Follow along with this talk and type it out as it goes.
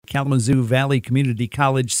Kalamazoo Valley Community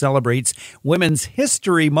College celebrates Women's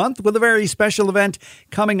History Month with a very special event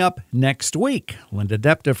coming up next week. Linda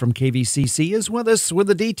Depta from KVCC is with us with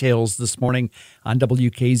the details this morning on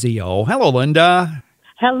WKZO. Hello, Linda.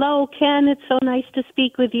 Hello, Ken. It's so nice to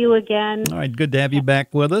speak with you again. All right, good to have you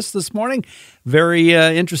back with us this morning. Very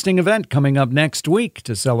interesting event coming up next week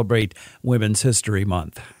to celebrate Women's History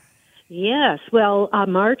Month. Yes, well,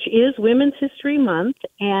 March is Women's History Month,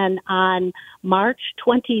 and on March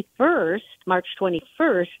 21st,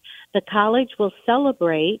 the college will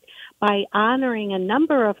celebrate by honoring a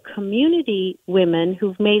number of community women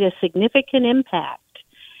who've made a significant impact.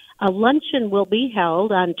 A luncheon will be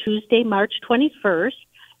held on Tuesday, March 21st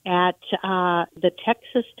at the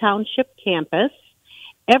Texas Township campus.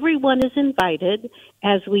 Everyone is invited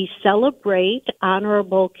as we celebrate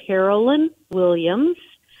Honorable Carolyn Williams,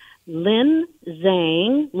 Lynn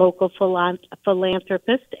Zhang, local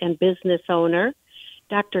philanthropist and business owner,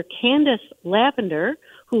 Dr. Candace Lavender,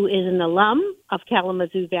 who is an alum of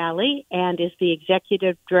Kalamazoo Valley and is the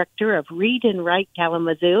executive director of Read and Write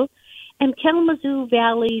Kalamazoo, and Kalamazoo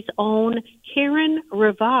Valley's own Karen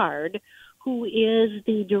Rivard, who is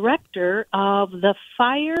the director of the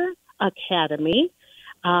Fire Academy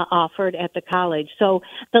offered at the college. So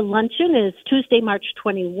the luncheon is Tuesday, March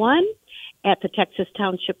 21 at the Texas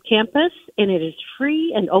Township campus, and it is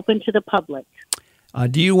free and open to the public.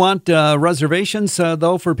 Do you want reservations,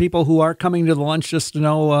 though, for people who are coming to the lunch, just to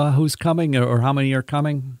know who's coming or how many are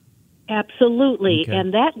coming? Absolutely, Okay.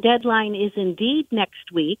 and that deadline is indeed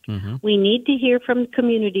next week. Mm-hmm. We need to hear from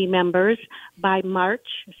community members by March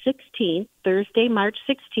 16th, Thursday, March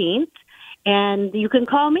 16th, and you can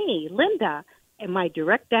call me, Linda, and my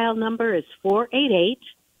direct dial number is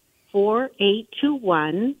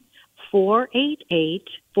 488-4821,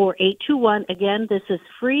 488-4821. Again, this is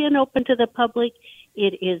free and open to the public.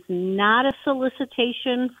 It is not a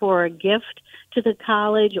solicitation for a gift to the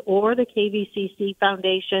college or the KVCC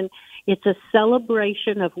Foundation. It's a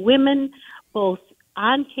celebration of women, both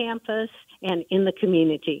on campus and in the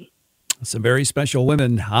community. Some very special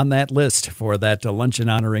women on that list for that luncheon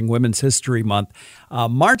honoring Women's History Month.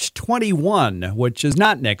 March 21, which is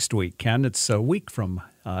not next week, Ken. It's a week from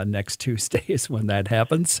next Tuesday is when that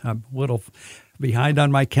happens. I'm a little behind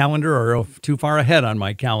on my calendar or too far ahead on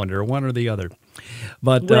my calendar, one or the other.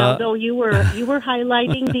 But though you were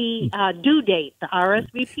highlighting the due date, the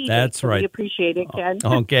RSVP. That's date, so right. We appreciate it, Ken.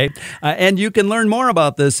 Okay, and you can learn more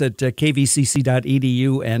about this at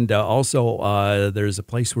kvcc.edu, and also there's a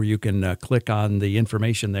place where you can click on the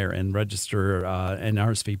information there and register an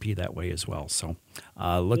RSVP that way as well. So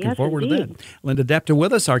looking forward to that. Linda Depta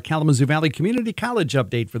with us, our Kalamazoo Valley Community College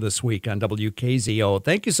update for this week on WKZO.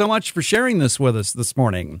 Thank you so much for sharing this with us this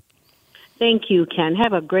morning. Thank you, Ken.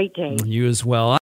 Have a great day. You as well.